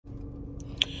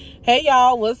Hey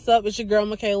y'all, what's up? It's your girl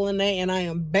Michaela Nay, and I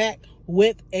am back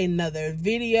with another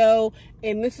video.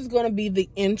 And this is going to be the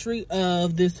entry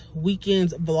of this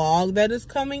weekend's vlog that is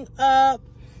coming up.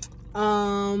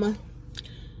 I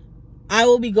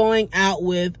will be going out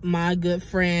with my good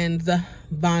friends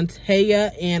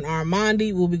Vontea and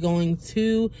Armandi. We'll be going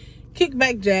to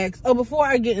Kickback Jacks. Oh, before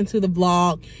I get into the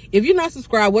vlog, if you're not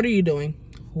subscribed, what are you doing?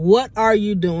 What are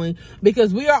you doing?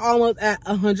 Because we are almost at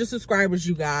 100 subscribers,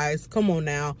 you guys. Come on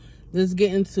now. Let's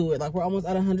get into it. Like, we're almost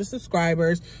at 100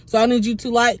 subscribers. So I need you to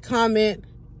like, comment,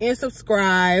 and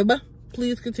subscribe.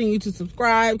 Please continue to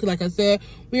subscribe. Because like I said,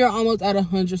 we are almost at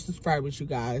 100 subscribers, you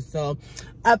guys. So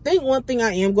I think one thing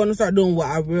I am going to start doing, what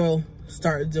I will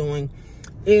start doing,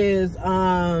 is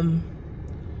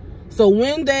so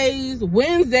Wednesdays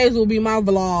will be my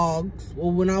vlogs.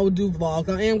 Well, when I will do vlogs,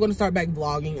 I am going to start back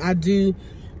vlogging. I do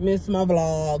miss my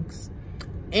vlogs.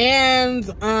 And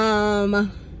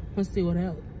let's see what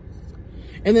else.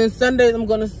 And then Sundays I'm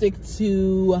going to stick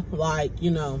to, like, you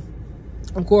know,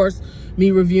 of course, me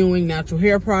reviewing natural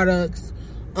hair products.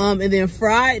 And then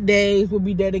Fridays will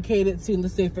be dedicated to,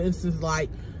 let's say for instance, like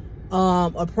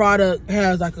a product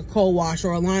has like a co-wash,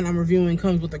 or a line I'm reviewing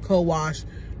comes with a co-wash,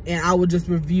 and I would just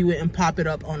review it and pop it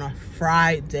up on a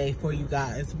Friday for you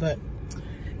guys. But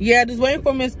yeah, just waiting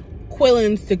for Miss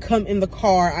Quillens to come in the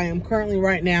car. I am currently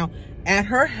right now at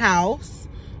her house.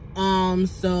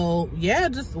 So yeah,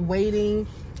 just waiting.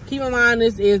 Keep in mind,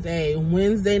 this is a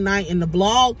Wednesday night, and the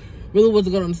vlog really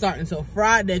wasn't going to start until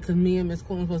Friday because me and Miss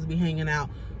Quillens supposed to be hanging out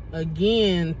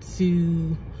again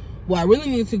to, well, I really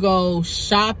need to go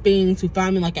shopping to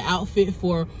find me like an outfit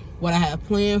for what I have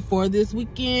planned for this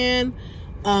weekend.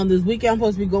 This weekend I'm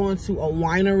supposed to be going to a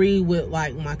winery with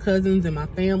like my cousins and my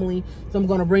family, so I'm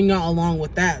going to bring y'all along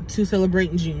with that to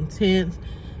celebrate Juneteenth.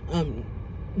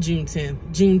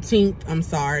 I'm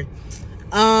sorry.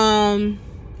 And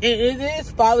it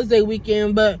is Father's Day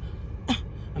weekend, but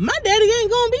my daddy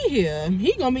ain't gonna be here.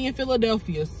 He gonna be in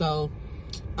Philadelphia, so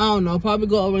I don't know, probably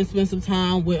go over and spend some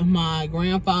time with my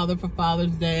grandfather for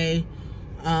Father's Day.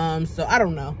 So I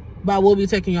don't know, but I will be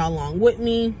taking y'all along with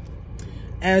me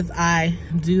as I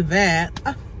do that.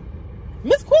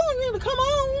 Miss Quillen need to come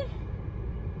on,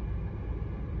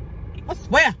 I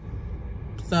swear.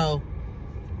 So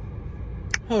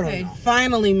hold on.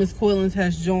 Finally, Miss Quillens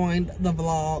has joined the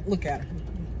vlog. Look at her.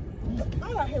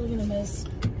 I'm out here looking a mess.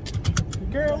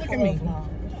 Girl, look at me.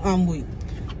 I'm weak.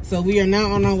 So we are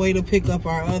now on our way to pick up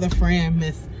our other friend,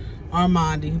 Miss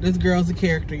Armandi. This girl's a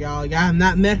character, y'all. Y'all have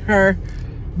not met her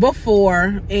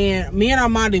before. And me and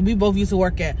Armandi, we both used to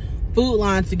work at Food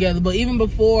Lion together. But even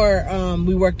before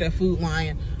we worked at Food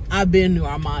Lion, I've been to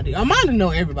Armandi. Armandi know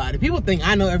everybody. People think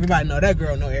I know everybody. No, that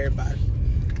girl know everybody.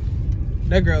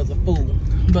 That girl's a fool.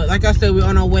 But like I said, we're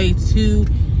on our way to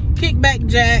Kickback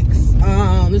Jacks.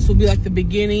 This will be like the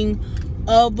beginning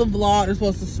of the vlog. It's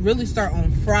supposed to really start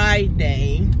on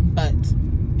Friday, but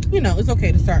you know, it's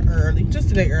okay to start early, just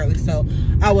today early. So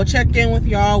I will check in with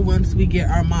y'all once we get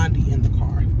Armandi in the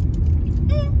car.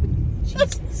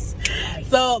 Jesus.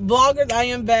 So vloggers, I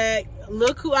am back.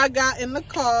 Look who I got in the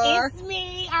car. It's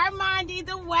me, Armandi,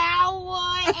 the wild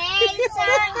one.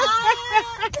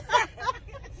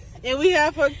 And we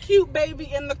have her cute baby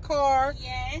in the car.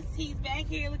 Yes, he's back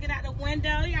here looking out the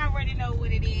window. Y'all already know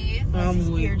what it is.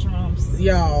 Ear drums.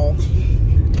 Y'all,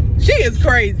 she is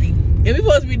crazy. And we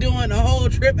supposed to be doing a whole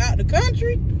trip out the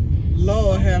country.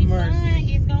 Lord have mercy. Fun.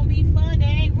 It's gonna be fun. They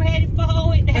ain't ready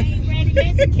for it. They ain't ready.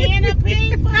 There's a can of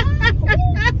people.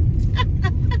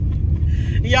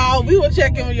 Y'all, we will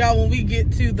check in with y'all when we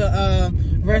get to the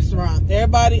restaurant.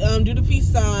 Everybody do the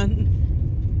peace sign.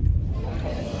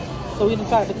 So we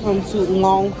decided to come to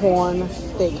Longhorn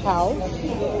Steakhouse.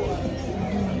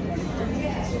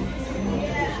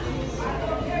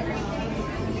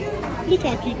 Look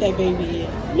how cute that baby is.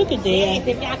 Look at that. Yes,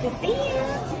 if y'all can see him.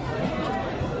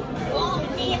 Oh,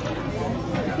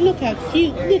 yeah. Look how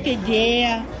cute. Look at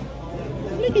that.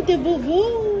 Look at the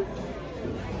boo-boo.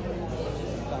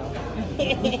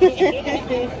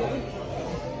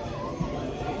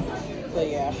 So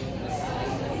yeah.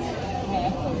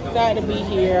 Excited to be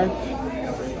here.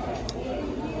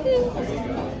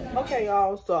 Okay,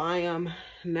 y'all, so I am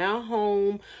now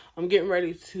home. I'm getting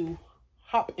ready to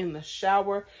hop in the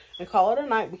shower and call it a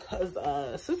night because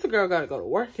sister girl gotta go to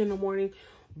work in the morning.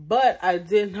 But I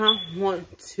did not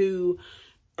want to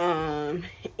end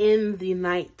the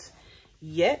night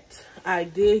yet. I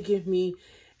did give me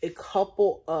a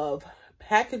couple of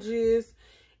packages,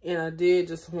 and I did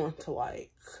just want to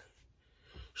like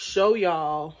show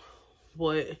y'all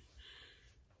what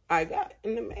I got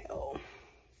in the mail.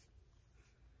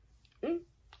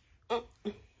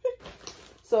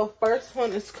 So first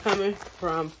one is coming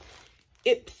from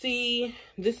Ipsy.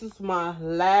 This is my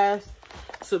last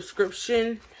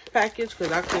subscription package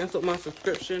because I canceled my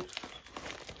subscription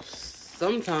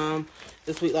sometime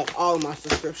this week, like all of my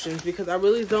subscriptions, because I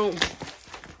really don't,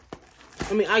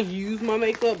 I mean, I use my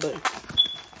makeup,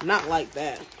 but not like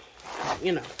that,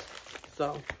 you know.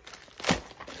 So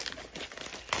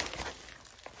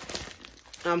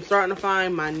I'm starting to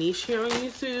find my niche here on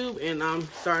YouTube, and I'm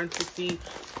starting to see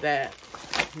that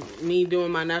me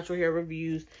doing my natural hair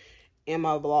reviews and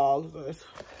my vlogs is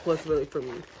what's really for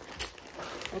me.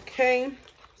 Okay,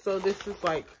 so this is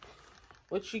like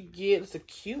what you get. It's a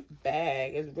cute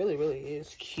bag. It really, really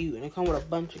is cute, and it comes with a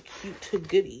bunch of cute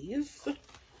goodies.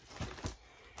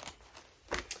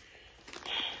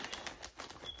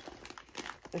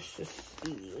 Let's just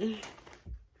see.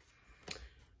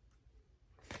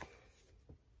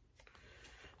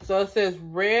 So it says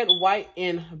red, white,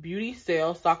 and beauty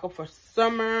sale. Stock up for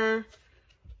summer.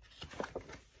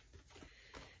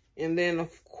 And then,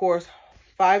 of course,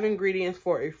 5 ingredients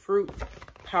for a fruit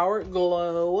powered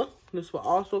glow. This one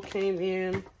also came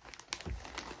in.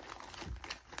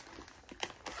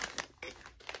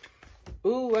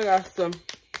 Ooh, I got some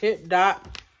Hip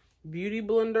Dot beauty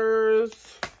blenders.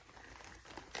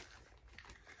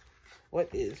 What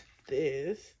is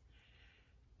this?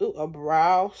 Ooh, a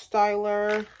brow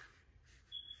styler.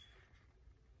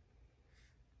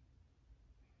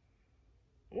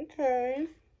 Okay.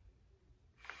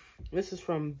 This is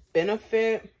from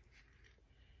Benefit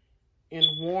in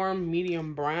warm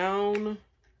medium brown.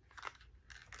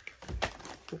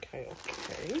 Okay,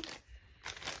 okay.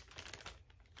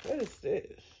 What is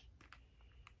this?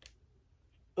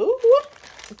 Ooh,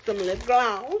 some lip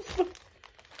gloss.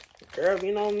 Girl,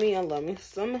 you know me, I love me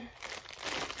some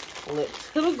lip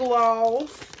to the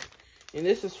gloss. And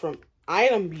this is from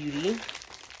Item Beauty.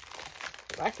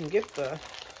 If I can get the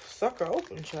sucker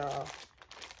open, child.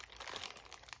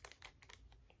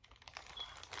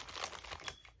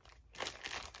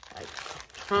 I'm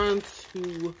trying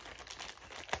to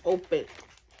open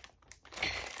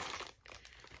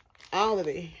all of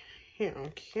it here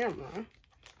on camera.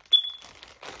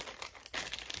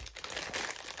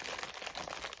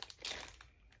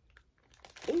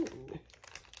 Ooh.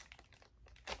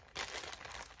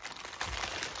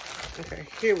 Okay,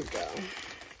 here we go.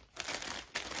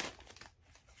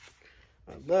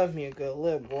 I love me a good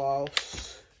lip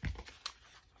gloss.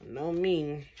 I know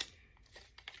me.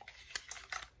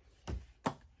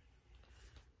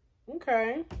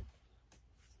 Okay.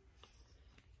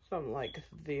 Something like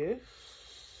this.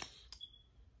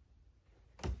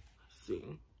 Let's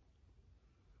see.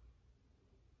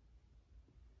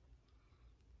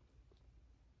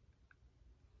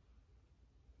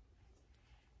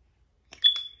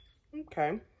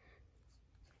 Okay.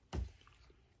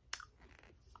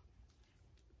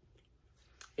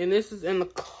 And this is in the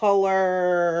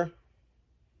color,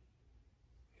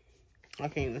 I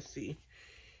can't even see.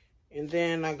 And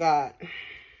then I got,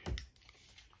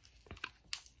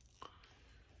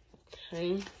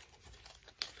 okay.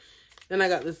 Then I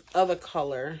got this other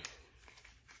color.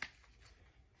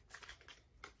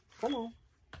 Come on.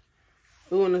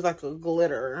 Ooh, and it's like a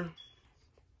glitter.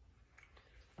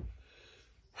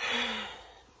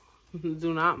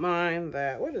 Do not mind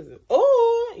that. What is it?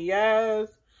 Oh, yes.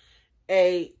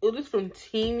 It is from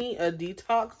Teeny, a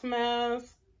detox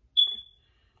mask.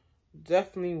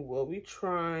 Definitely will be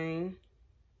trying.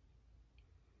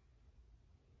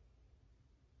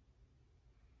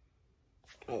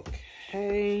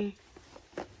 Okay.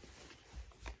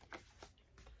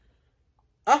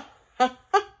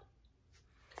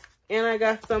 And I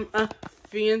got some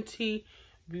Fenty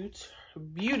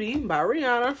Beauty by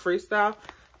Rihanna Freestyle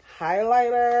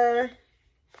highlighter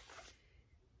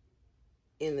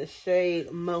in the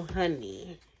shade Mo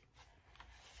Honey.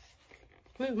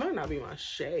 This might not be my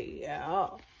shade at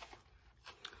all.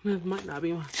 This might not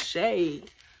be my shade.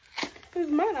 This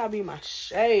might not be my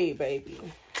shade, baby.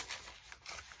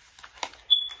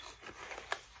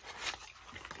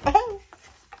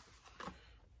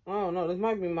 Oh no, this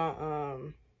might be my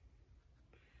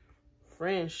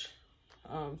French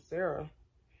Sarah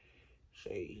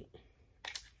shade.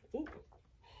 Ooh.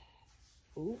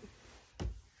 Ooh.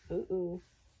 Ooh.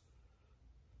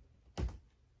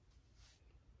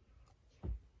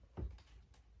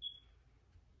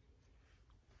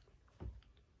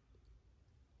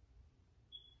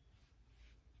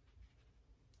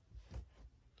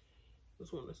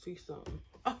 Just want to see something.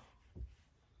 Oh,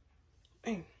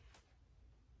 dang.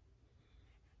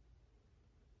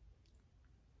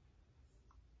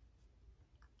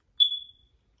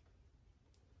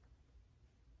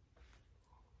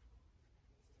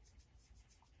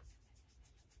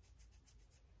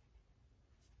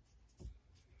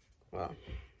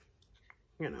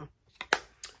 you know.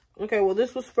 Okay, well,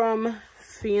 this was from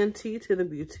Fenty to the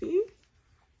Beauty.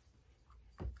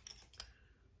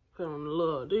 Put on a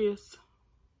little of this.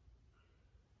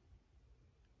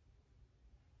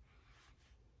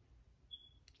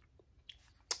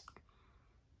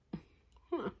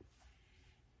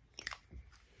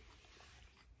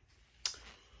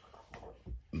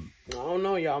 I don't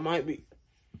know, y'all might be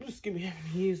just give me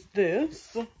having to use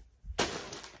this.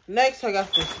 Next, I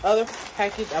got this other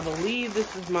package. I believe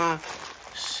this is my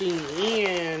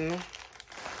Shein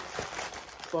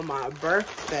for my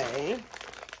birthday.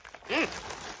 And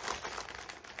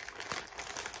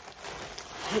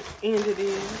it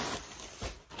is.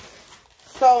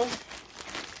 So,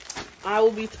 I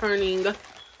will be turning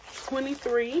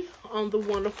 23 on the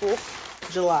wonderful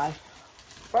July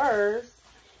 1st.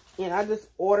 And I just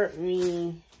ordered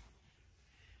me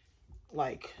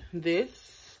like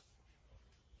this.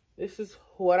 This is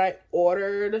what I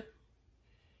ordered.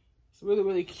 It's really,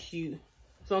 really cute.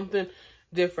 Something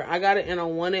different. I got it in a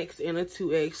 1X and a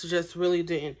 2X. Just really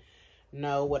didn't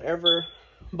know whatever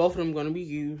both of them going to be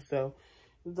used. So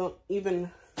it don't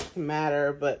even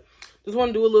matter. But just want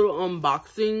to do a little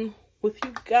unboxing with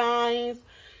you guys.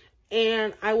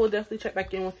 And I will definitely check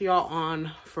back in with y'all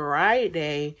on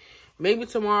Friday. Maybe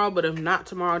tomorrow, but if not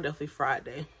tomorrow, definitely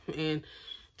Friday. And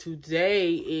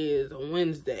today is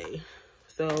Wednesday.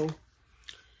 So,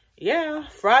 yeah,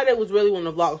 Friday was really when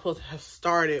the vlog was supposed to have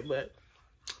started. But,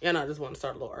 you know, I just want to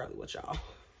start a little early with y'all.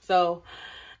 So,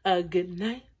 good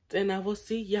night. And I will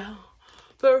see y'all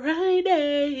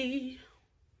Friday.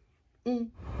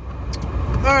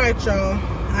 Alright, y'all.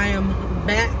 I am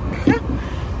back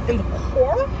in the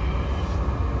car.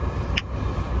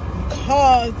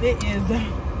 Because it is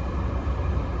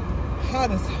hot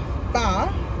as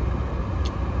fire,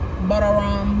 but I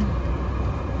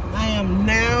am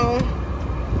now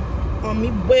on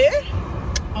my way.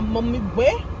 I'm on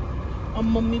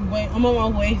my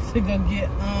way to go get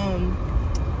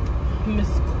Miss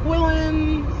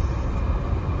Quillen's.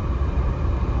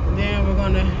 Then we're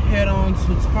gonna head on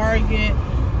to Target.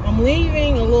 I'm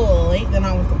leaving a little late than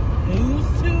I was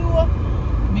supposed to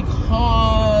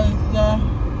because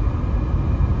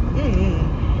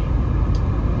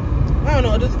I don't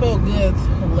know, it just felt good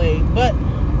late. But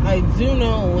I do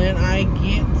know when I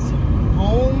get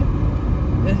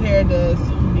home, this hair does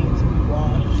need to be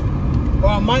washed. Or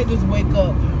I might just wake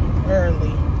up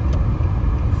early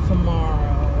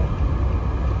tomorrow.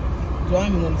 Do I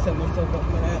even want to set myself up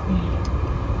for that?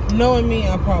 Knowing me,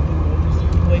 I probably will just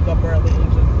wake up early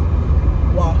and just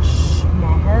wash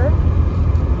my hair.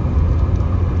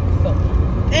 So,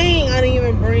 dang, I didn't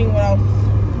even bring what else.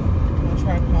 My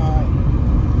tripod.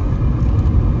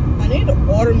 I need to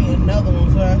order me another one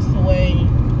so that's the way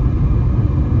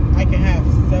I can have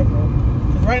several.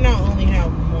 Because right now I only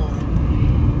have one.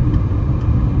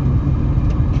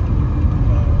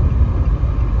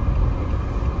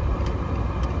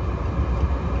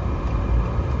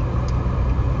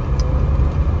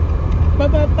 Ba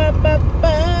ba ba ba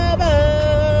ba ba.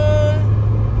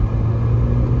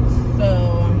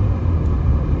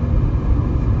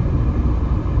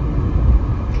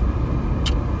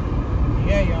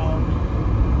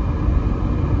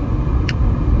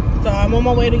 I'm on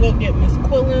my way to go get Miss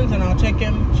Quillen's, and I'll check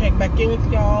back in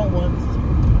with y'all once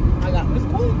I got Miss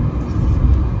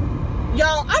Quillen's.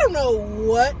 Y'all, I don't know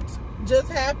what just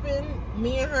happened.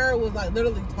 Me and her was like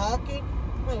literally talking.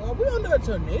 Like, are we under a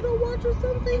tornado watch or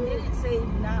something? And didn't say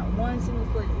not one single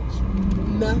footage.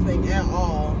 Nothing at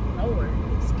all. Lord,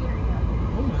 it's scary out there.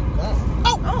 Oh my god.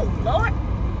 Oh Lord.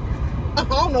 I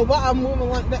don't know why I'm moving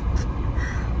like that.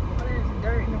 Oh, there's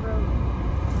dirt in the road.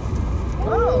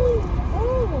 Whoa.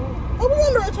 Are we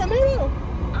under a tornado?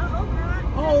 I hope not.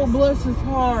 Oh, bless his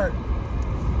heart.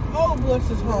 Oh, bless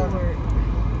his heart. Lord.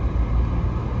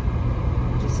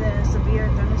 Just said severe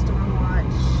thunderstorm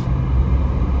watch.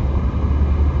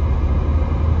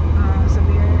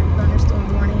 Severe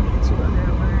thunderstorm warning and 2 other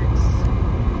alerts.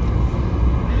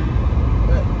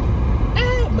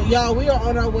 But y'all, we are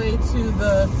on our way to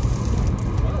the...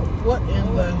 What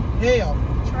in the hell?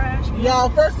 Trash. Y'all,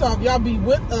 first off, y'all be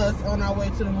with us on our way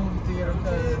to the movie theater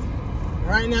because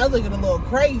right now it's looking a little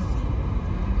crazy.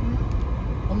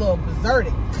 A little berserk.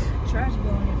 Trash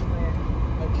blowing everywhere.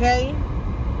 Okay?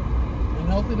 And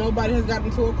hopefully nobody has gotten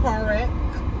into a car wreck.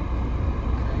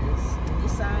 Because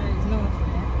this side is known for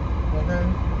that. Okay?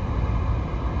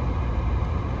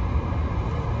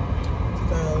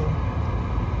 So...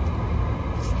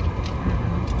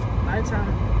 By the time...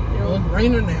 It's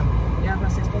raining now. Yeah, I was about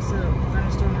to say it's supposed to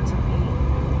thunderstorm until 8.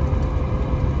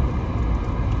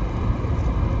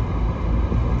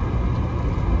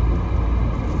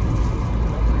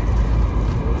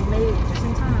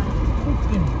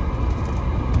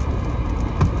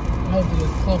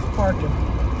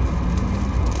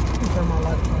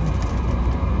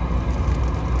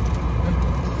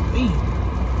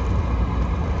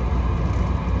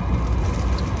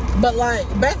 But like,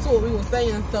 back to what we were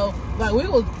saying. So like,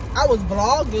 I was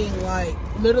vlogging like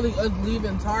literally us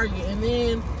leaving Target, and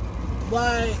then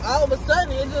like all of a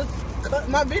sudden it just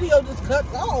my video just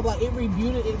cuts off. Like it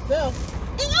rebooted itself,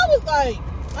 and I was like,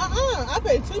 I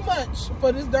paid too much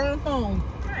for this darn phone.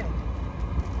 Right.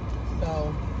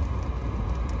 So,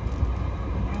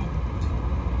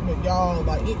 but y'all,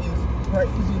 like, it is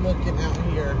crazy looking out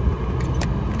here.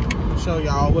 I'll show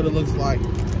y'all what it looks like.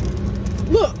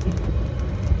 Look.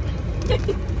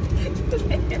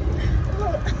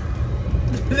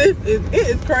 It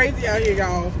is crazy out here,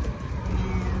 y'all.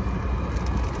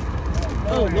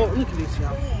 Oh Lord, look at this,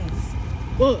 y'all.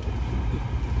 Look.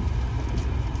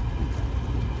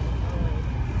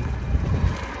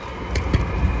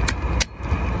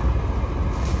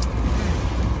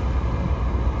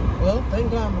 Well,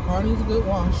 thank God my car needs a good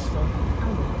wash, so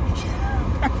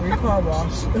free car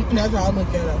wash. That's how I look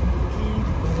at it. I'm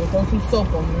gonna throw some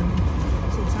soap on there.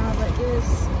 Sometimes like this,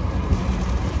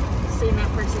 seeing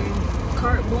that person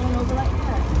cart blown over like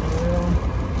that.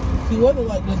 Yeah. See, weather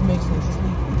like this makes me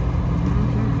sleepy.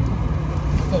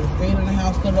 So to stay in the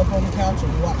house, cut up on the couch,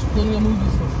 and watch plenty of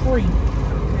movies for free.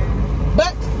 Okay.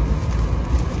 But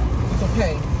it's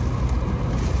okay.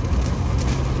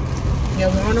 Yeah,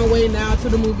 we're on our way now to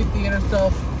the movie theater,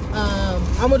 so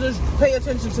I'm gonna just pay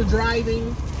attention to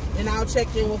driving, and I'll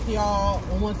check in with y'all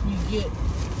once we get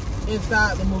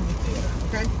inside the movie theater,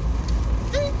 okay?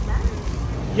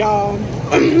 Y'all,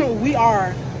 we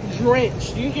are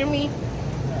drenched. Do you hear me?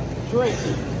 Drenched.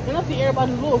 And I see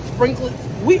everybody's little sprinklets.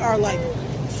 We are like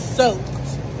soaked.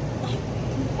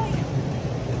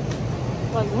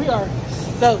 Like we are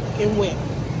soaked and wet.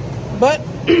 But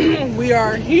we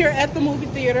are here at the movie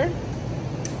theater.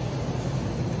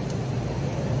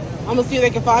 I'm gonna see if they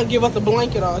can give us a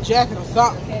blanket or a jacket or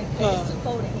something. Okay, it's too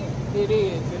cold in here. It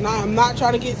is, and I am not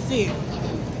trying to get sick.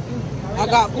 I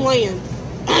got plans.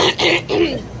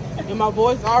 And my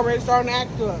voice already starting to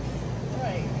act up.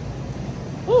 Right.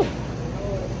 Whew.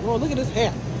 Lord, look at this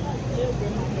hair.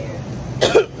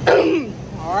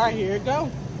 All right, here it go.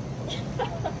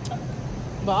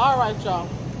 But all right, y'all.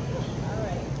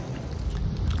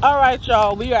 All right,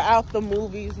 y'all. We are out the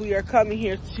movies. We are coming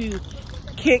here to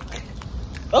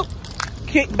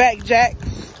Kickback Jacks.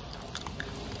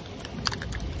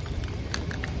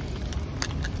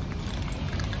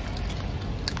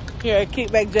 Here at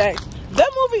Kickback Jacks.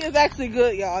 That movie is actually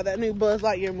good, y'all. That new Buzz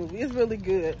Lightyear movie. It's really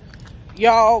good.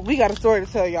 Y'all, we got a story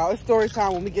to tell y'all. It's story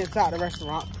time when we get inside the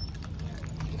restaurant.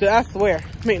 Cause I swear,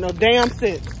 make no damn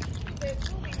sense.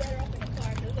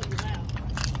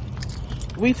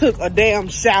 We took a damn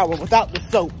shower without the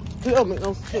soap. It don't make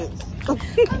no sense.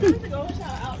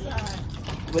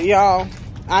 But y'all,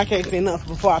 I can't say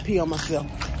nothing before I pee on myself.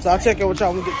 So I'll check in with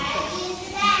y'all when we get to the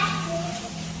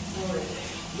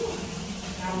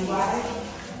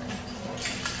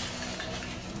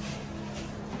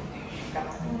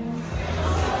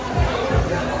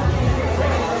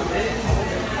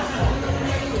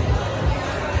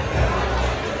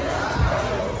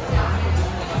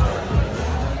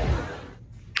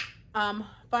I'm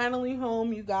finally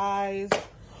home, you guys.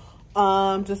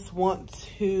 Just want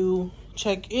to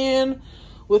check in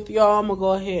with y'all. I'm gonna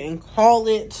go ahead and call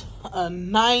it a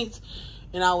night,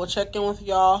 and I will check in with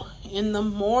y'all in the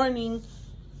morning.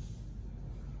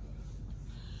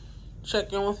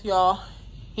 Check in with y'all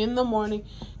in the morning.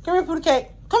 Come here, Pootie Cake.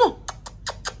 Come on.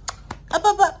 Up,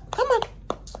 up, up. Come on.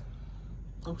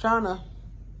 I'm trying to.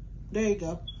 There you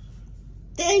go.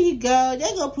 There you go.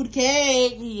 There go Pootie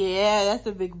Cake. Yeah, that's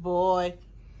a big boy.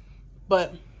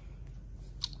 But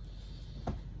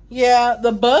yeah,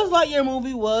 the Buzz Lightyear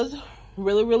movie was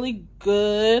really, really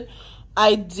good.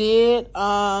 I did,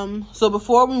 so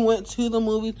before we went to the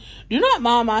movies, do not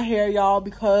mind my hair, y'all,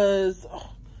 because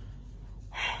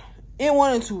it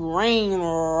wanted to rain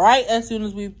right as soon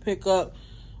as we pick up.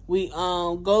 We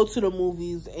go to the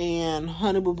movies, and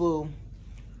honey boo boo,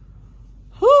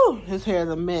 whew, his hair is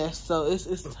a mess. So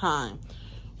it's time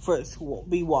for it to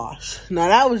be washed. Now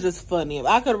that was just funny. If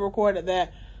I could have recorded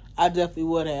that, I definitely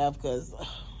would have, because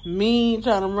me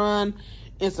trying to run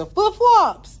in some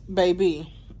flip-flops,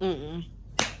 baby.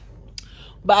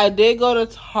 But I did go to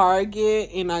Target,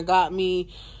 and I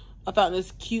found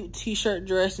this cute t-shirt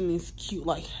dress and these cute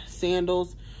like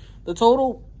sandals. The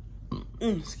total,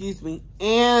 excuse me,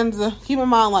 and keep in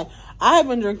mind, like, I have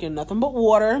been drinking nothing but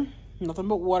water.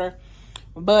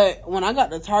 But when I got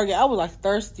to Target, I was like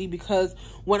thirsty, because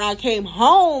when I came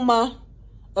home, a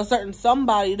certain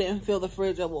somebody didn't fill the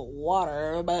fridge up with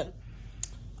water. But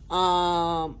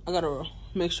I gotta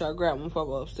make sure I grab one before I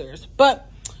go upstairs. But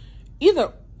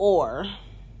either or,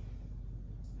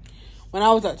 when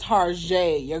I was at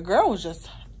Target, your girl was just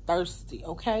thirsty,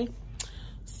 okay?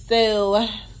 So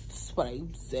that's what I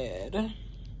said.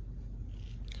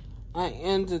 I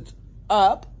ended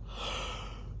up,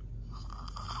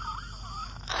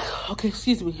 okay,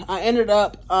 excuse me. I ended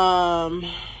up having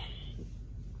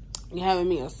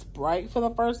me a Sprite for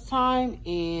the first time,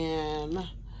 and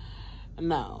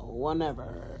no,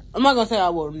 whenever. I'm not gonna say I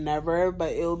will never,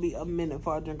 but it'll be a minute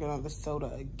before I drink another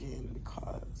soda again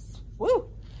because, woo,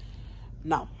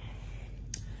 no.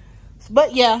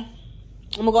 But yeah,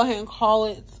 I'm gonna go ahead and call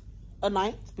it a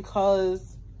night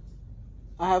because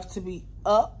I have to be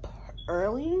up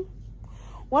early.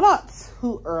 Well, not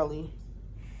too early.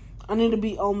 I need to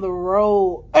be on the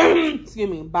road, excuse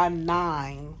me, by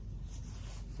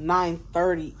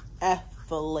 9:30 at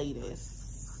the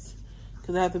latest.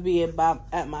 Because I have to be at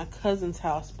my cousin's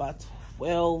house by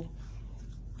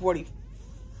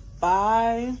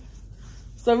 12:45.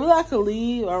 So really I could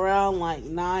leave around like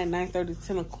 9:30,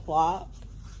 10 o'clock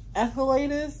at the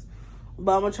latest.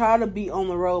 But I'm going to try to be on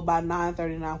the road by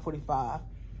 9:30, 9:45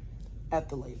 at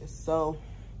the latest. So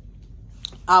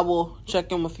I will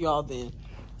check in with y'all then.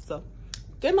 So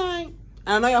good night. And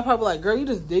I know y'all probably like, girl, you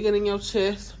just digging in your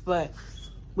chest. But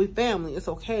we family. It's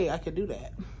okay. I can do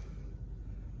that.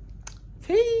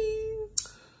 Peace.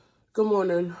 Good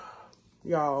morning,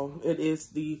 y'all. It is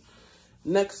the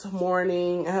next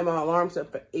morning. I had my alarm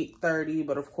set for 8:30,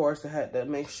 but of course I had to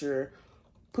make sure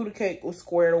Poodle Cake was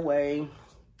squared away.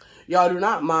 Y'all do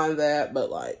not mind that,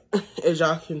 but like, as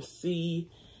y'all can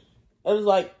see, it was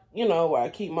like, you know, where I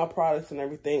keep my products and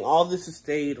everything. All this is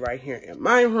stayed right here in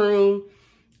my room.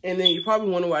 And then you probably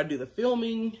wonder where I do the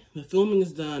filming. The filming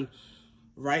is done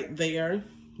right there.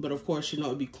 But of course, you know,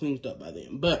 it'll be cleaned up by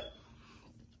then. But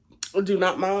do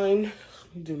not mind.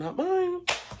 Do not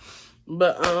mind.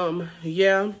 But,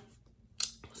 yeah.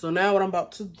 So now what I'm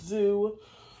about to do,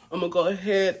 I'm going to go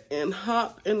ahead and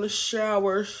hop in the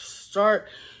shower, start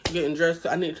getting dressed.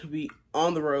 I need to be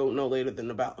on the road no later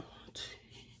than about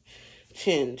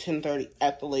 10:30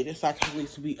 at the latest. So I can at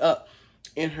least be up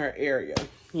in her area,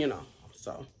 you know.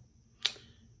 So,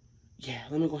 yeah,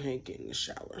 let me go ahead and get in the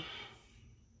shower.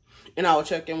 And I will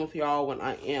check in with y'all when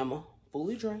I am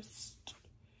fully dressed.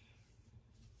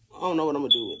 I don't know what I'm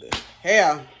going to do with this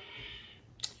hair.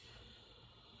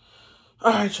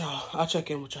 All right, y'all. I'll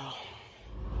check in with y'all.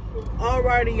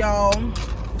 Alrighty, y'all.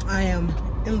 I am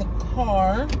in the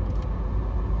car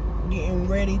getting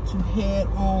ready to head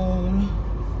on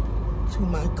to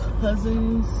my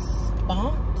cousin's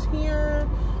spot here.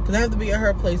 Because I have to be at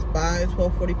her place by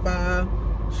 12:45.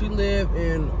 She lives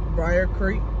in Briar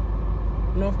Creek,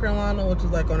 North Carolina, which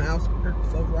is like on the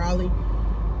outskirts of Raleigh.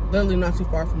 Literally not too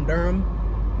far from Durham,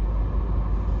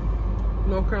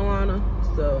 North Carolina.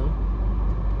 So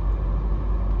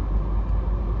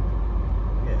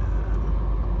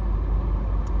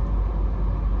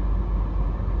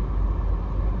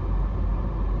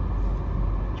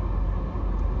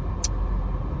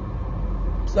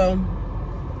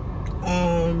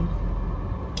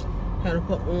had to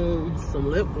put on some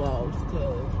lip gloss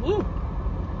because, woo.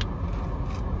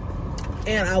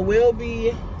 And I will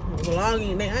be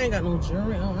vlogging. I ain't got no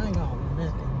jewelry on. I ain't got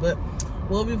nothing. But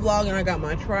we'll be vlogging. I got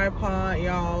my tripod,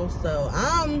 y'all. So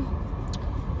I'm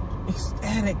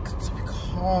ecstatic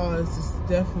because it's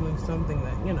definitely something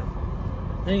that, you know,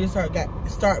 I need to start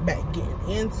back getting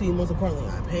into. Most importantly,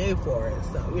 I paid for it.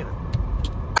 So, you know.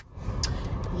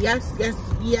 Yes, yes,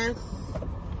 yes.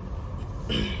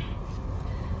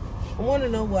 I want to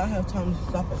know will I have time to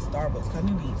stop at Starbucks. I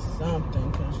need to eat something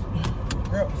because the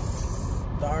girl's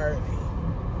starving.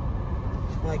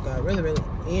 Like, I really, really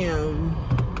am.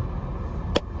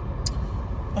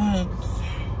 But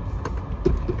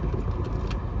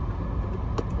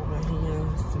my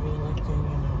hands to be looking,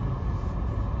 you know,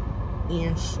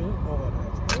 and shoot or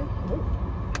whatever. Ooh.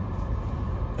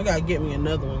 I gotta get me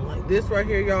another one like this right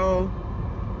here, y'all.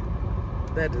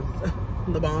 That is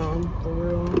the bomb, for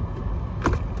real.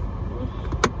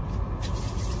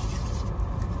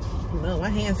 No, my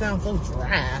hands sound so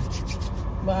dry.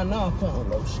 But I know I put on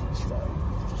lotion, so.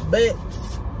 But,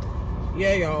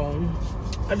 yeah, y'all.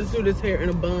 I just threw this hair in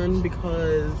a bun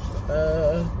because,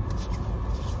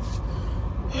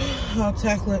 I'll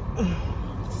tackle it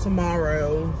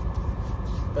tomorrow.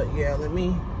 But, yeah, let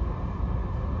me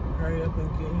hurry up and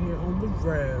get here on the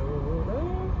road.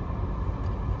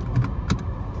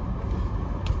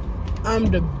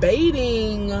 I'm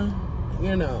debating,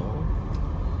 you know,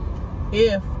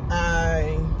 if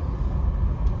I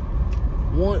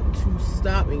want to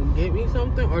stop and get me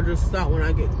something or just stop when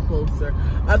I get closer.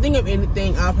 I think if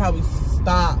anything, I'll probably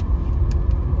stop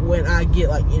when I get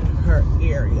like in her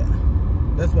area.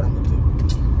 That's what I'm gonna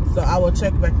do. So I will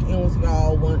check back in with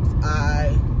y'all once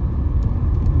I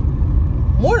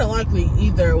more than likely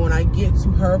either when I get to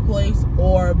her place,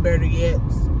 or better yet,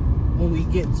 when we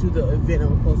get to the event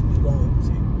I'm supposed to be going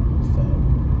to. So,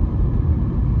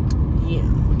 yeah.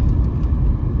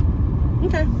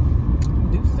 Okay.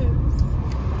 Deuces.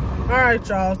 Alright,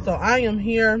 y'all. So, I am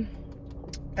here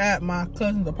at my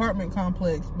cousin's apartment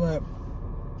complex, but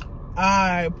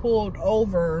I pulled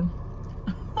over.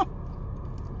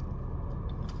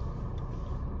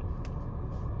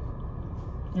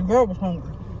 The girl was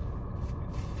hungry.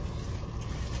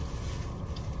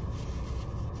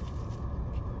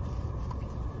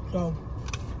 So,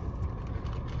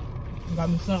 got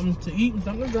me something to eat and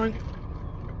something to drink.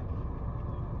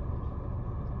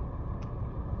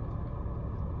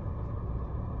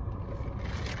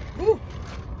 Ooh.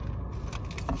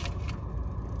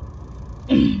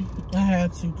 I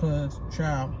had to, cause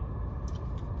child.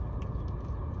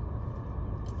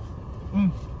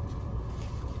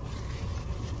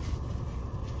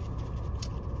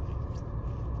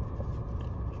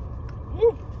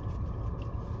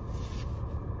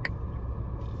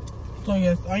 So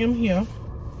yes, I am here.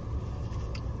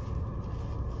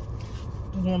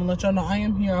 Just want to let y'all know I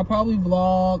am here. I'll probably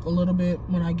vlog a little bit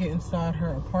when I get inside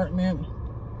her apartment.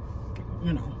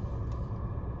 You know.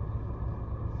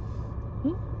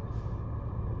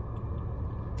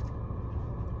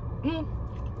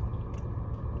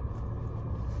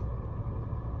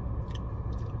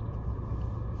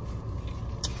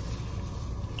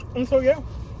 And so yeah.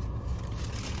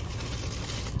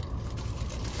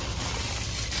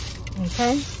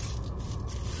 Okay.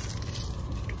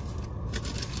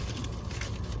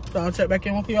 So I'll check back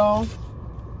in with y'all.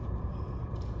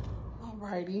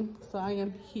 Alrighty, so I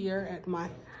am here at my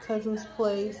cousin's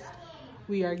place.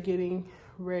 We are getting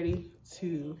ready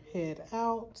to head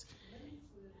out.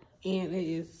 And it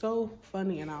is so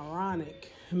funny and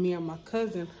ironic. Me and my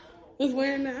cousin was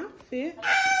wearing the outfit.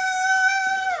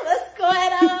 What's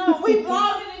going on? We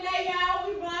vlogging today, y'all.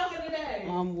 We vlogging today.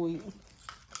 I'm weak.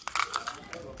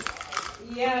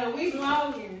 Yeah, we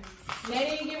vlogging.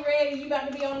 Nadine, get ready. You about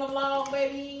to be on the vlog,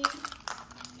 baby.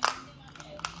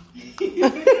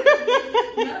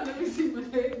 Let me see my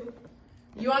head.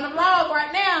 You on the vlog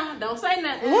right now. Don't say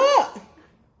nothing. What?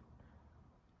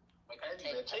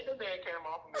 Okay, take the bad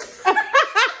camera off of me.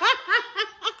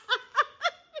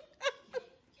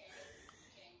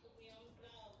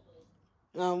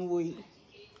 I'm weak.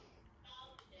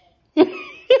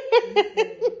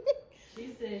 She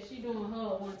said she doing her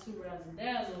 1-2 rounds and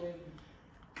dazzle.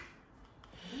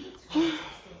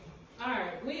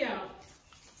 Alright, we out.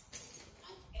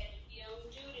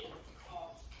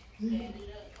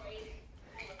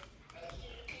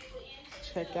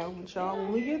 Check out with y'all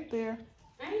when we get there.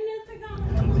 Ain't nothing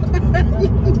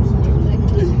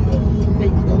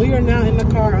going. We are now in the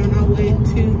car on our way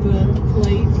to the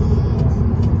place.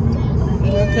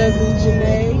 My cousin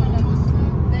Janae,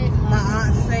 my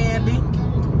aunt Sandy.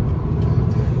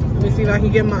 Let me see if I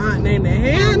can get my aunt Nene.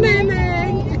 Hey, Aunt Nene.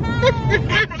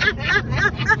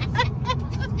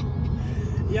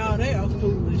 Y'all, they are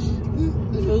foolish.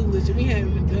 Foolish. We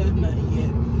haven't even done nothing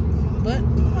yet. But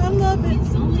I love it.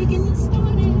 It's only getting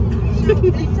started.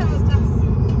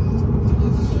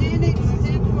 Senate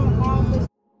Central Office.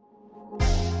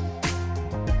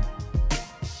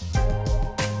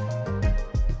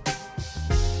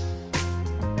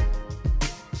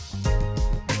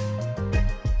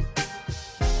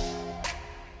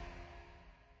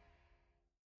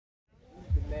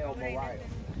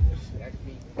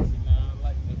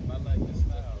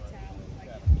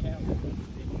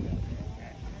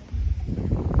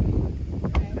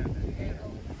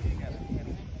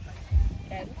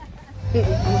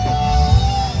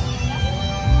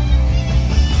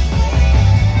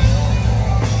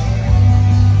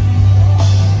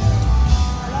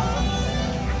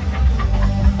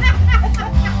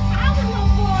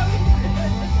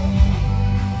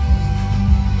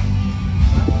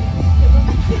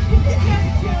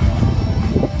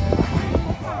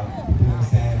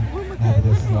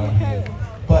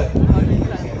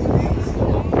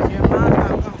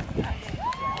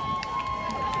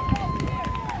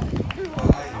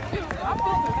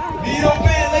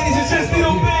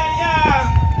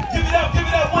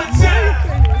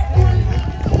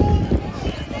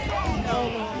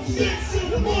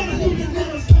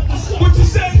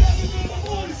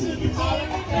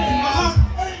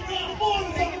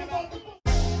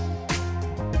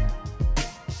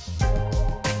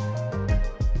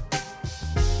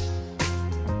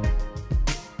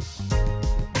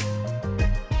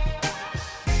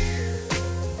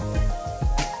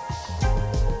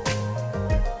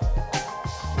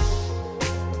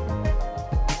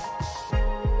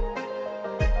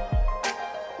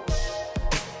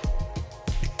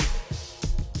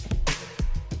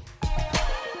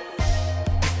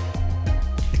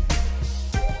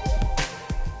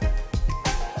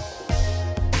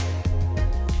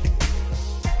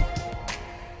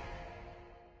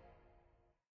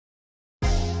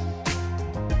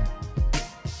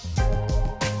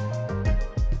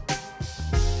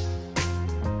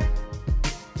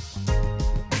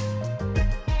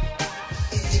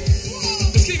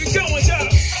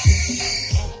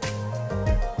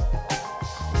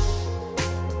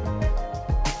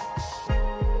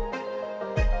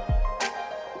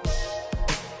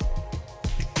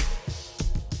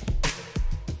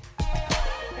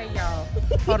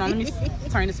 Hold on, let me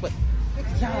turn this way.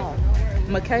 Y'all,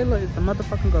 Michaela is the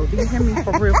motherfucking goat. Do you hear me?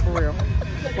 For real, for real.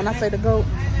 When I say the goat,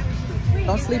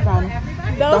 don't sleep on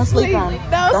her. Don't sleep on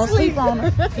her. Don't sleep on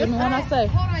her. Hear me when I say,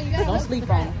 don't sleep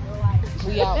on her.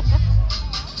 We out.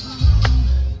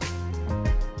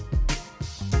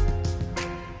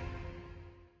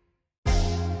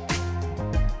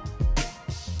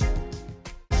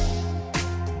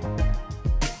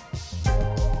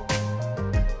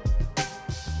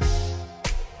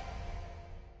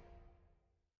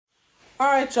 All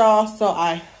right, y'all, so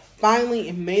I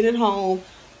finally made it home.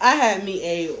 I had me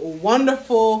a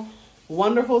wonderful,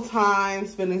 wonderful time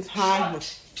spending time with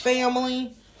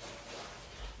family.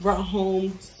 Brought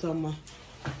home some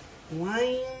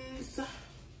wines.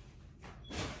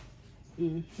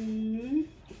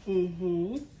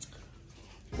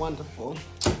 Wonderful.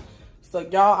 So,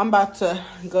 y'all, I'm about to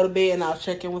go to bed and I'll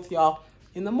check in with y'all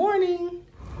in the morning.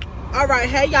 All right,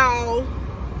 hey, y'all.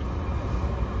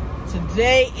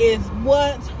 Today is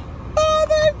what?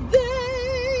 Father's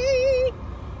Day.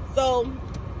 So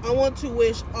I want to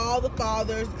wish all the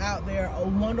fathers out there a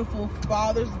wonderful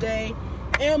Father's Day.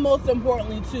 And most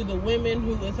importantly to the women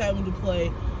who is having to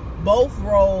play both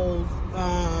roles,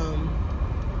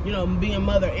 you know, being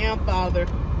mother and father.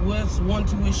 Want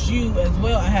to wish you as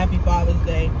well a happy Father's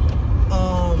Day.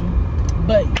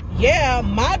 But yeah,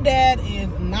 my dad is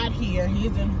not here.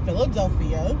 He's in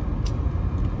Philadelphia.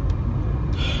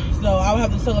 So I'll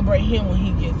have to celebrate him when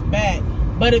he gets back.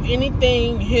 But if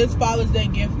anything, his Father's Day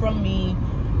gift from me,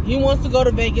 he wants to go to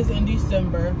Vegas in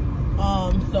December.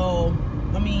 So,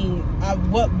 I mean,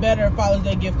 what better Father's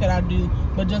Day gift could I do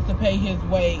but just to pay his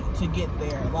way to get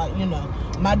there? Like, you know,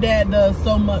 my dad does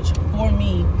so much for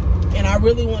me. And I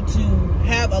really want to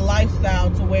have a lifestyle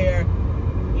to where,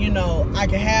 you know, I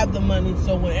can have the money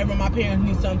so whenever my parents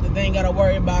need something, they ain't got to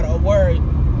worry about it or worry.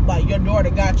 Like, your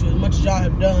daughter got you as much as y'all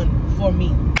have done for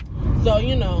me. So,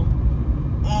 you know,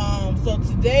 so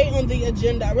today on the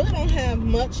agenda, I really don't have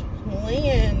much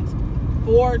planned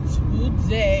for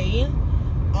today,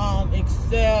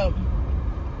 except,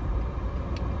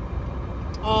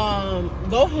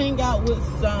 go hang out with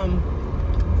some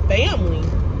family.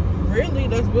 Really,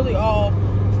 that's really all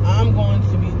I'm going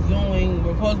to be doing.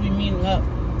 We're supposed to be meeting up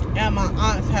at my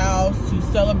aunt's house to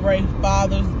celebrate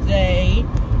Father's Day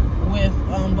with,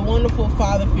 the wonderful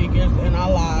father figures in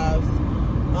our lives.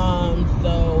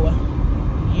 So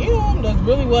yeah, that's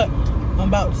really what I'm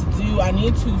about to do. I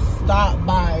need to stop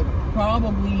by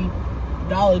probably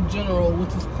Dollar General,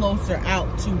 which is closer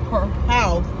out to her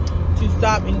house, to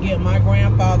stop and get my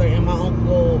grandfather and my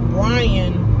uncle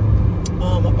Brian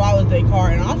a Father's Day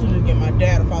card, and also to get my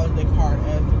dad a Father's Day card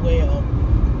as well.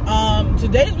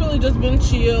 Today's really just been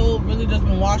chill, really just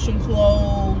been washing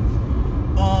clothes,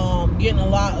 getting a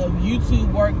lot of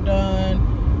YouTube work done.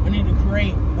 I need to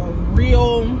create a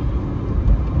reel.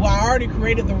 Well, I already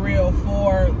created the reel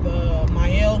for the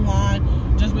Mael line.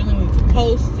 Just really need to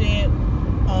post it.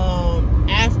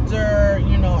 After,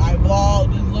 you know, I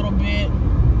vlogged this little bit.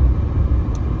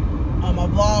 I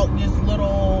vlogged this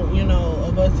little, you know,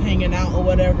 of us hanging out or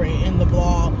whatever in the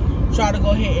vlog. Try to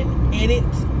go ahead and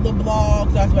edit the vlog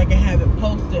so that's why I can have it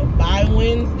posted by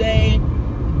Wednesday.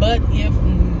 But if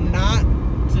not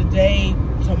today,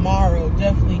 tomorrow,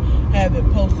 definitely have it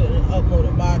posted and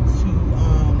uploaded by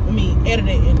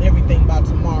edited and everything by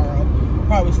tomorrow.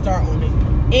 Probably start on it.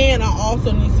 And I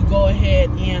also need to go ahead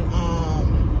and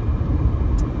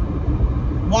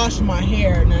wash my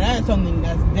hair. Now that is something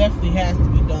that definitely has to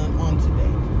be done on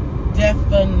today.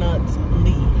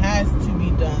 Definitely has to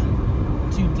be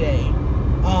done today.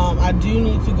 I do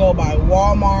need to go by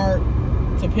Walmart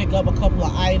to pick up a couple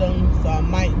of items, so I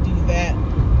might do that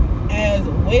as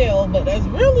well. But that's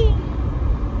really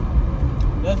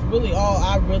all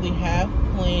I really have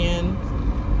planned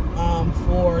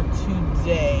for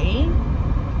today,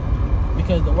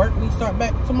 because the work week start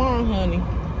back tomorrow, honey.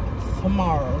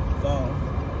 Tomorrow, so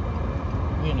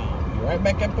you know, be right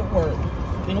back up at work.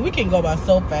 You know, we can go by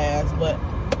so fast, but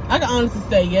I can honestly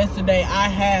say yesterday I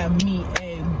had me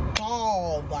a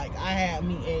ball. Like, I had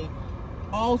me a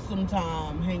awesome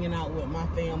time hanging out with my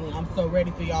family. I'm so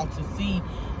ready for y'all to see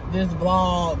this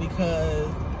vlog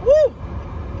because woo,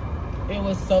 it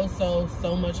was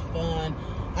so much fun.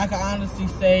 I can honestly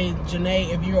say,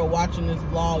 Janae, if you are watching this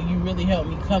vlog, you really helped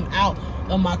me come out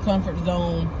of my comfort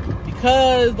zone,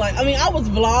 because, like, I mean, I was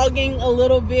vlogging a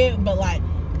little bit, but, like,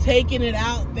 taking it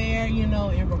out there, you know,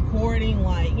 and recording,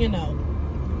 like, you know,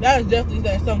 that is definitely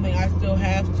something I still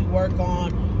have to work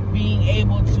on, being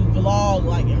able to vlog,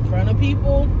 like, in front of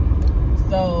people.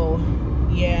 So,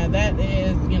 yeah, that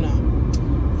is, you know,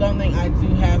 something I do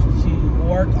have to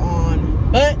work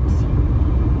on, but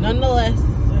nonetheless,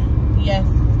 Yes.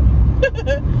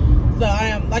 So I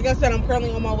am, like I said, I'm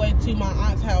currently on my way to my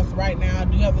aunt's house right now. I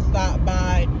do have to stop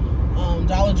by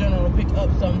Dollar General to pick up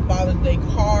some Father's Day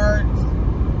cards.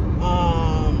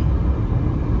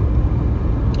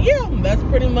 Yeah, that's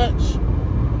pretty much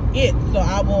it. So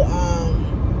I will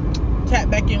tap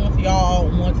back in with y'all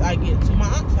once I get to my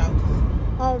aunt's house.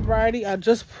 Alrighty, I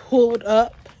just pulled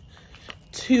up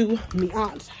to my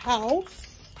aunt's house.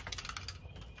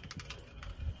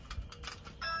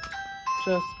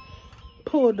 Just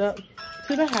pulled up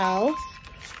to the house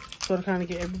so to kind of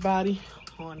get everybody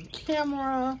on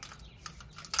camera.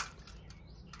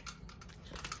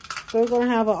 So we're gonna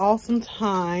have an awesome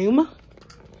time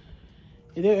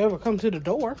if they ever come to the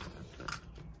door.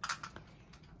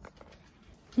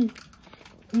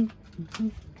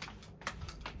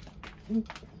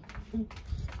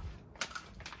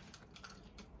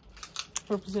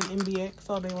 Represent MBX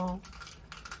all day long.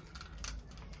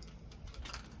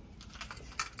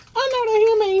 I know they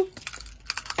hear me.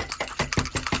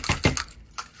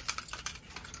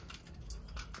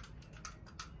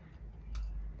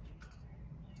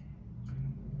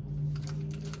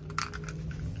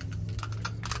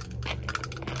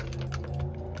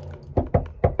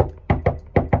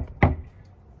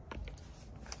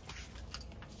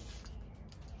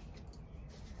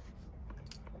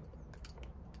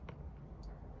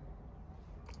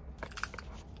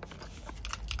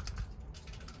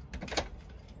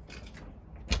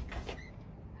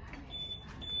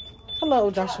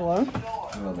 Hello, Joshua.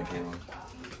 Hello, Michaela.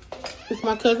 It's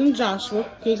my cousin Joshua.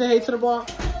 Can you say hey to the vlog?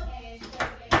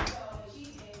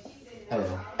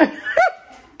 Hello.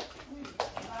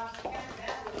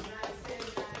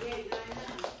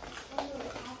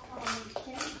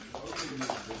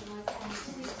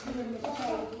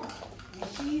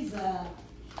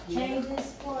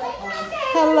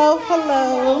 Hello,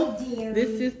 hello.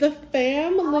 This is the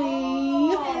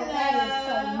family.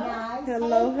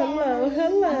 Hello, hello,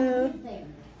 hello.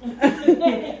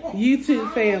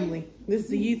 YouTube family. This is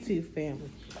the YouTube family.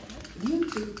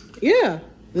 Yeah.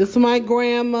 This is my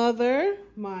grandmother,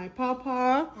 my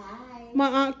papa, my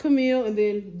Aunt Camille, and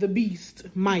then the beast,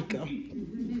 Micah.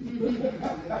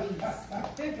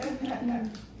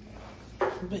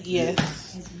 But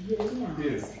yes.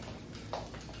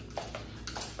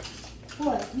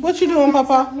 What you doing,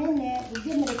 Papa? In there, give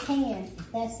me the can.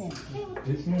 That's it.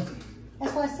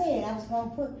 That's what I said. I was gonna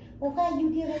put. Well, why you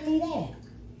giving me that?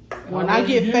 When I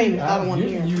get famous, I don't want to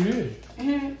hear. You did.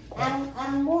 I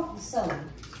don't want the soda.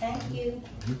 Thank you.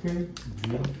 Okay.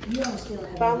 You don't still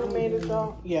have. Finally made it,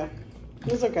 y'all. Yeah,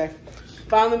 it's okay.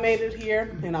 Finally made it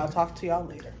here, and I'll talk to y'all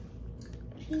later.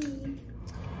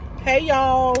 Hey,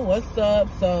 y'all, what's up?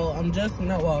 So I'm just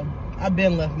I've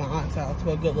been left my aunt's house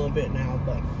for a good little bit now,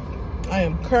 but I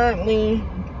am currently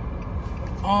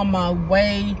on my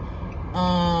way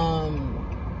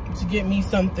to get me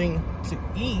something to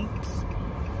eat.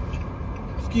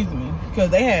 Excuse me, because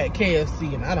they had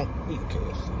KFC and I don't eat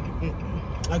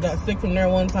KFC. I got sick from there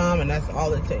one time and that's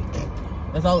all it takes.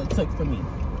 That's all it took for me.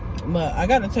 But I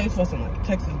got a taste for some like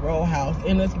Texas Roadhouse,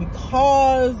 and it's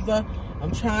because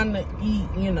I'm trying to eat,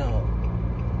 you know,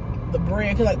 the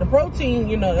bread, cause like the protein,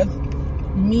 you know, that's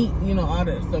meat, you know, all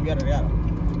that stuff, yada yada.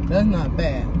 That's not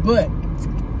bad, but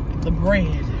the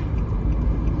bread.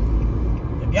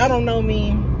 If y'all don't know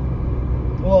me,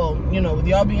 well, you know, with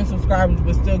y'all being subscribers,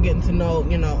 but still getting to know,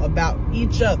 you know, about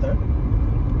each other,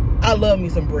 I love me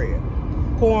some bread.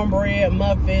 Cornbread,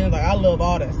 muffins, like I love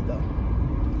all that stuff.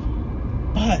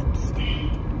 But,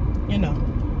 you know,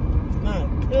 it's not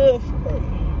good for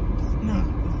you. It's not.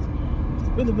 It's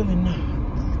really, really not.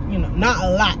 You know, not a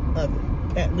lot of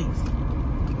it, at least.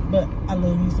 But I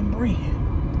love me some bread.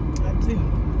 I do.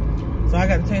 So I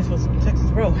got a taste for some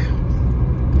Texas Roadhouse.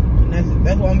 And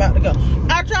that's where I'm about to go.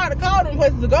 I tried to call them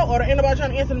places to go, or ain't nobody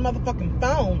trying to answer the motherfucking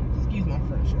phone. Excuse my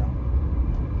French, y'all.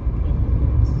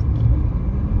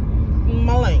 Excuse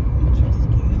my language.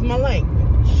 Excuse my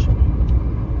language.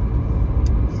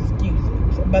 Excuse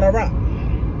it. But alright.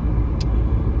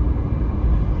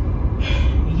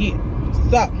 Yeah.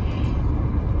 So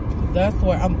that's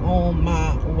where I'm on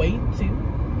my way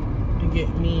to get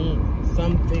me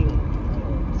something to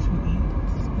eat.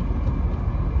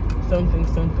 Something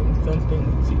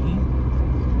to eat.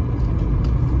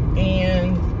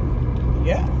 And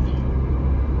yeah,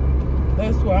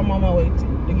 that's where I'm on my way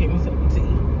to get me something to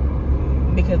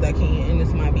eat, because I can, and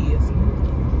it's my business.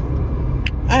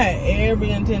 I had every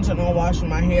intention on washing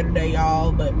my hair today,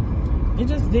 y'all, but it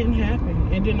just didn't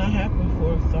happen. It did not happen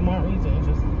for some odd reason. It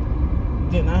just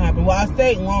did not happen. Well, I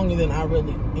stayed longer than I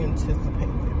really anticipated,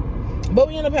 but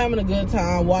we ended up having a good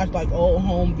time. Watched like old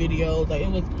home videos. Like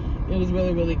it was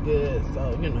really, really good.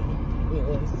 So, you know, it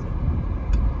was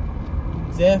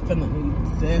definitely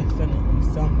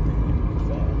something.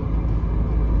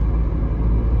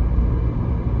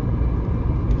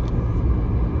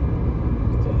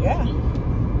 So yeah,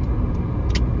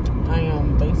 I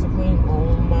am basically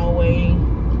on my way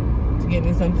to get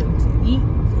me something to eat,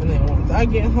 and then once I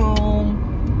get home,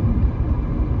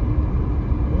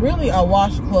 really I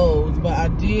wash clothes, but I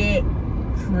did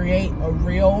create a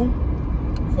reel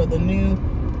for the new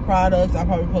products. I'll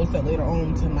probably post that later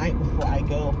on tonight before I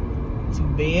go to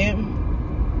bed.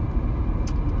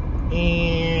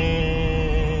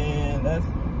 And that's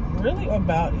really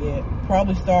about it.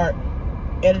 Probably start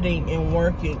editing and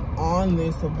working on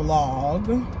this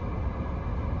vlog.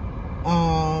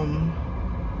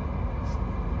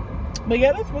 But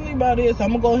yeah, that's really about it. So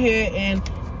I'm gonna go ahead and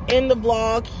end the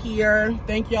vlog here.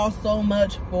 Thank y'all so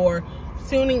much for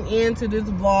tuning in to this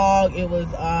vlog. It was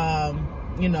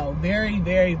you know, very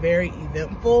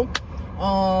eventful.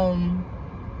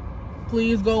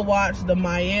 Please go watch the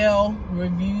Mael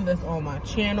review that's on my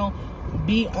channel.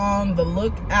 Be on the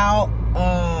lookout.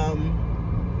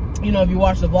 You know, if you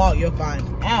watch the vlog, you'll find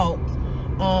out.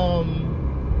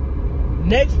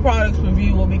 Next products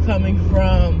review will be coming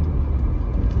from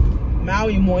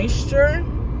Maui Moisture.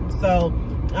 So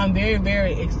I'm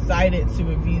very excited to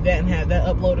review that and have that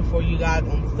uploaded for you guys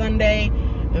on Sunday.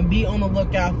 And be on the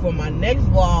lookout for my next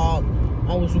vlog,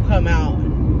 which will come out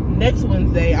next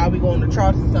Wednesday. I'll be going to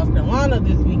Charleston, South Carolina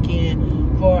this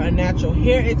weekend for a natural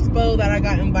hair expo that I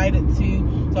got invited to.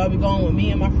 So I'll be going with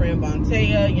me and my friend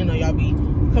Bontea. You know, y'all be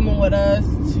coming with us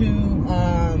to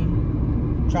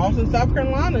Charleston, South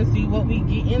Carolina, and see what we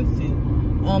get into.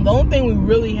 The only thing we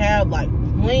really have like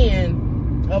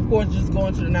planned, of course, just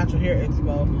going to the natural hair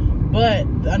expo. But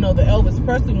I know the Elvis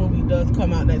Presley movie does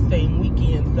come out that same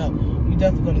weekend, so we're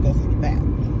definitely gonna go see that.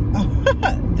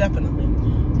 Definitely.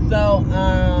 So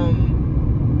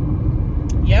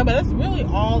yeah, but that's really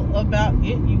all about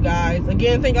it, you guys.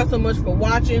 Again, thank y'all so much for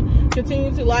watching.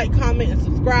 Continue to like, comment, and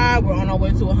subscribe. We're on our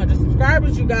way to 100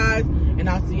 subscribers, you guys, and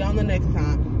I'll see y'all the next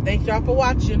time. Thanks y'all for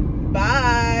watching.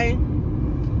 Bye.